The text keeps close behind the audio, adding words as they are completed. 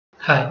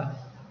Hi.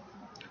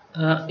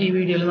 ഈ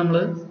വീഡിയോയിൽ നമ്മൾ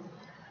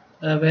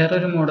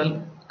വേറൊരു മോഡൽ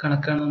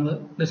കണക്കാണ് നമ്മൾ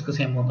ഡിസ്കസ്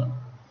ചെയ്യാൻ പോകുന്നത്.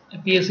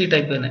 PSC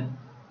ടൈപ്പ് തന്നെ.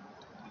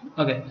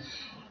 ഓക്കെ,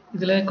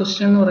 ഇതിലെ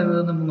ക്വസ്റ്റ്യൻ എന്ന്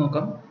പറയുന്നത് നമുക്ക്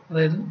നോക്കാം.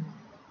 അതായത്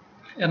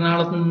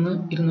എറണാകുളത്ത് നിന്ന്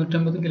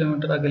 250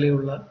 കിലോമീറ്റർ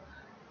അകലെയുള്ള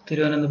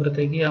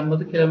തിരുവനന്തപുരത്തേക്ക്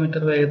 50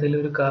 കിലോമീറ്റർ വേഗതയിൽ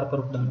ഒരു കാർ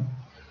പുറപ്പെടുന്നു.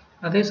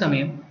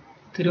 അതേസമയം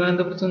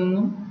തിരുവനന്തപുരത്ത്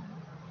നിന്നും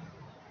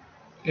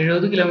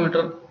 70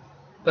 കിലോമീറ്റർ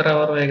പെർ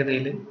അവർ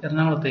വേഗതയിൽ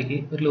എറണാകുളത്തേക്ക്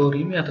ഒരു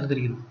ലോറിയും യാത്ര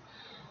തിരിക്കുന്നു.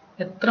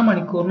 എത്ര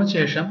മണിക്കൂറിന്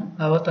ശേഷം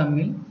അവ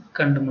തമ്മിൽ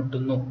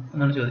കണ്ടുമുട്ടുന്നു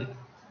എന്നാണ് ചോദ്യം.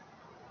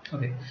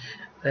 ഓക്കെ,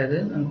 അതായത്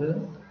നമുക്ക്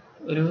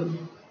ഒരു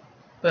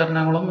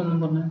എറണാകുളം എന്നും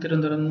പറഞ്ഞ്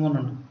തിരുവനന്തപുരം എന്ന്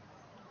പറഞ്ഞിട്ടുണ്ട്.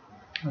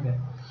 ഓക്കെ,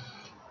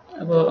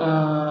 അപ്പോൾ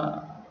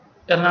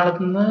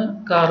എറണാകുളത്ത് നിന്ന്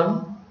കാറും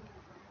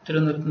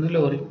തിരുവനന്തപുരത്ത് നിന്ന്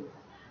ലോറിയും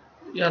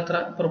യാത്ര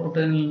പുറപ്പെട്ടു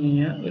കഴിഞ്ഞ്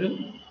കഴിഞ്ഞാൽ ഒരു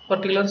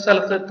പർട്ടിക്കുലർ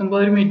സ്ഥലത്ത് എത്തുമ്പോൾ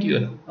അവർ മീറ്റ്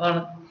ചെയ്യുമല്ലോ.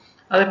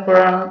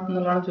 അതെപ്പോഴാണ്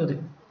എന്നുള്ളതാണ്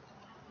ചോദ്യം.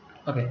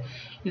 ഓക്കെ,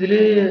 ഇതിൽ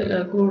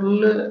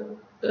കൂടുതൽ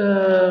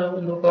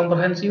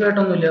കോംപ്രഹെൻസീവ്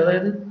ആയിട്ടൊന്നുമില്ല,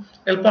 അതായത്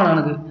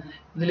എളുപ്പമാണിത്.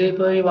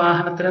 ഇതിലിപ്പോൾ ഈ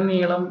വാഹനത്തിന്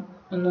നീളം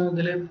ഒന്നും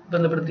ഇതിൽ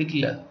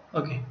ബന്ധപ്പെടുത്തിയിട്ടില്ല.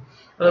 ഓക്കെ,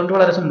 അതുകൊണ്ട്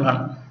വളരെ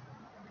സിമ്പിളാണ്.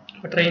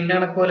 ഇപ്പോൾ ട്രെയിനിൻ്റെ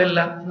കണക്ക് പോലെ അല്ല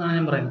എന്നാണ്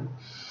ഞാൻ പറയുന്നത്.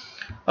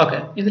 ഓക്കെ,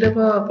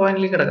 ഇതിലിപ്പോൾ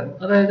പോയിന്റിലേക്ക് കിടക്കാം.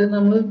 അതായത്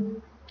നമ്മൾ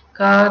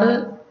കാറ്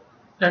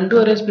രണ്ടും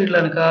ഒരേ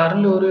സ്പീഡിലാണ്,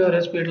 കാറും ലോറിയും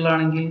ഒരേ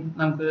സ്പീഡിലാണെങ്കിൽ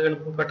നമുക്ക്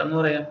എളുപ്പം പെട്ടെന്ന്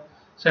പറയാം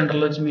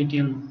സെൻട്രലിൽ വെച്ച് മീറ്റ്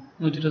ചെയ്യുന്നു.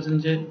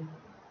 125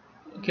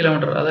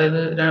 കിലോമീറ്റർ,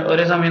 അതായത്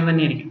ഒരേ സമയം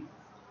തന്നെ ആയിരിക്കും.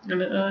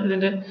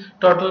 ഇതിൻ്റെ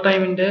ടോട്ടൽ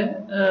ടൈമിൻ്റെ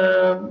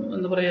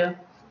എന്താ പറയുക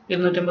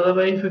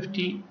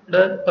 250/50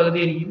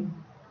 പകുതിയായിരിക്കും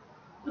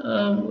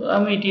ആ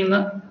മീറ്റ് ചെയ്യുന്ന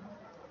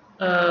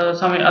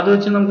സമയം. അത്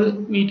വെച്ച് നമുക്ക്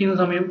മീറ്റ് ചെയ്യുന്ന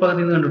സമയം പകുതി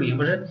നിന്ന് കണ്ടുപിടിക്കും.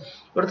 പക്ഷേ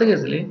ഇവിടുത്തെ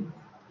കേസിൽ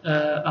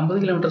 50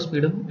 കിലോമീറ്റർ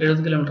സ്പീഡും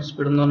 70 കിലോമീറ്റർ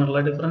സ്പീഡും എന്ന്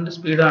പറഞ്ഞുള്ള ഡിഫറൻറ്റ്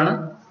സ്പീഡാണ്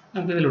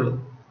നമുക്കിതിലുള്ളത്.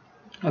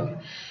 ഓക്കെ,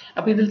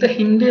 അപ്പോൾ ഇതിലത്തെ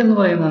ഹിൻഡ് എന്ന്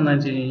പറയുന്നത്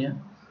എന്താണെന്ന് വെച്ച് കഴിഞ്ഞാൽ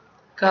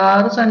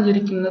കാറ്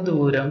സഞ്ചരിക്കുന്ന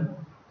ദൂരം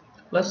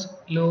പ്ലസ്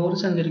ലോറി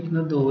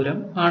സഞ്ചരിക്കുന്ന ദൂരം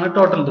ആണ്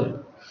ടോട്ടൽ ദൂരം.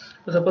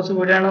 സപ്പോസ്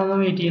ഇവിടെയാണ് നമ്മൾ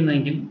മീറ്റ്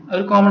ചെയ്യുന്നതെങ്കിൽ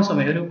ഒരു കോമൺ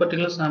സമയം, ഒരു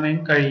പർട്ടിക്കുലർ സമയം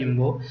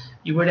കഴിയുമ്പോൾ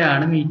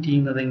ഇവിടെയാണ് മീറ്റ്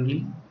ചെയ്യുന്നതെങ്കിൽ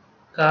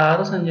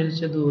കാറ്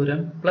സഞ്ചരിച്ച ദൂരം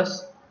പ്ലസ്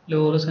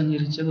ലോറി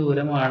സഞ്ചരിച്ച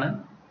ദൂരമാണ്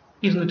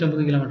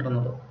 250 കിലോമീറ്റർ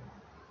എന്നുള്ളത്.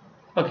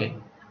 ഓക്കെ,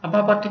 അപ്പോൾ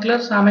ആ പർട്ടിക്കുലർ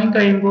സമയം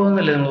കഴിയുമ്പോൾ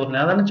എന്നല്ലേ നമ്മൾ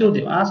പറഞ്ഞത്, അതാണ്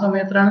ചോദ്യം. ആ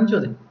സമയത്തിലാണ്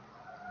ചോദ്യം.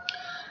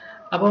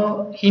 അപ്പോൾ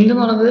ഹിൻഡ്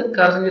എന്ന് പറയുന്നത്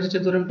കാർ സഞ്ചരിച്ച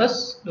ദൂരം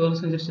പ്ലസ് ലോറി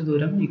സഞ്ചരിച്ച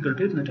ദൂരം ഈക്വൽ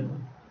ടു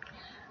 250.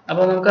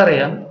 അപ്പോൾ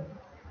നമുക്കറിയാം,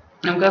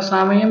 നമുക്ക് ആ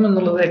സമയം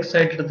എന്നുള്ളത്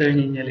എക്സാക്റ്റ് എടുത്തു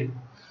കഴിഞ്ഞ് കഴിഞ്ഞാൽ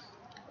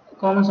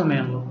കോമൺ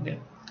സമയമാണല്ലോ. ഓക്കെ,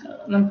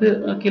 നമുക്ക്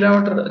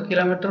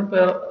kilometre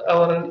per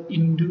hour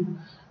into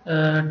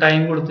time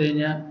കൊടുത്തു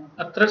കഴിഞ്ഞാൽ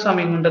അത്ര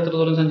സമയം കൊണ്ട് എത്ര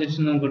ദൂരം സഞ്ചരിച്ചു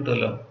നമുക്ക്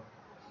കിട്ടുമല്ലോ.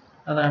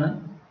 അതാണ്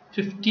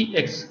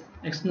 50x.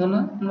 എക്സ് എന്ന്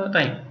പറഞ്ഞാൽ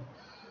ടൈം.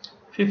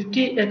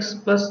 50x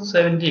പ്ലസ്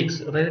 70x,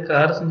 അതായത്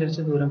കാർ സഞ്ചരിച്ച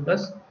ദൂരം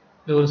പ്ലസ്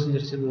ലോറി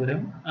സഞ്ചരിച്ച ദൂരം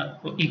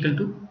ഈക്വൽ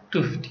ടു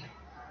 250.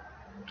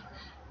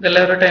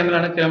 ഇതെല്ലാവരുടെ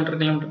ടൈമിലാണ്,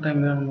 കിലോമീറ്റർ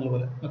ടൈമിലാണെന്നുള്ള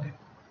പോലെ. ഓക്കെ,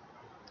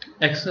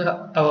 എക്സ്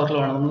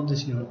അവറിലാണ് നമ്മൾ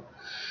ഉദ്ദേശിക്കുന്നത്.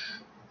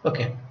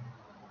 ഓക്കെ,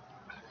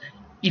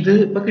 ഇത്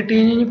ഇപ്പോൾ കിട്ടി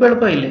കഴിഞ്ഞാൽ ഇപ്പോൾ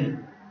എളുപ്പമായില്ലേ.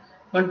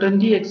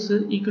 120x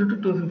ഈക്വൽ ടു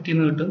 250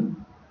 എന്ന് കിട്ടും.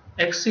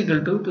 എക്സ് ഈക്വൽ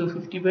ടു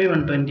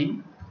 250/120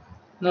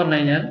 എന്ന് പറഞ്ഞു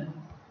കഴിഞ്ഞാൽ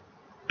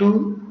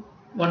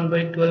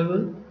 1/12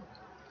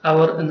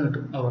 അവർ എന്ന്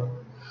കിട്ടും. അവർ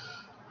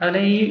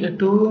അതിനെ ഈ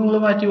 2 നമ്മൾ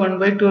മാറ്റി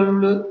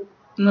 1/12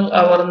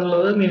 അവർ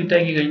എന്നുള്ളത് മിനിറ്റ്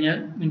ആക്കി കഴിഞ്ഞാൽ,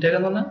 മിനിറ്റ്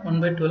ആക്കാന്ന് പറഞ്ഞാൽ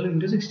 1/12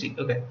 × 60.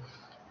 ഓക്കെ,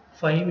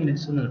 5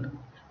 minutes എന്ന് കിട്ടും.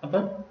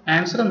 അപ്പം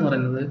ആൻസർ എന്ന്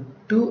പറയുന്നത്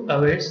 2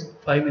 hours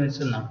 5 minutes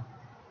എന്നാണ്.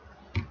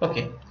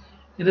 ഓക്കെ,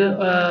 ഇത്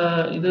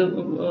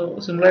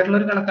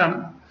സിമ്പിളായിട്ടുള്ളൊരു കണക്കാണ്.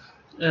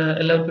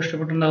 എല്ലാവർക്കും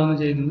ഇഷ്ടപ്പെട്ടുണ്ടാവുമെന്ന്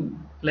വിചാരിക്കുന്നു.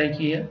 ലൈക്ക്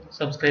ചെയ്യുക,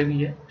 സബ്സ്ക്രൈബ്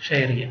ചെയ്യുക,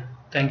 ഷെയർ ചെയ്യുക.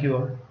 Thank you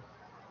all.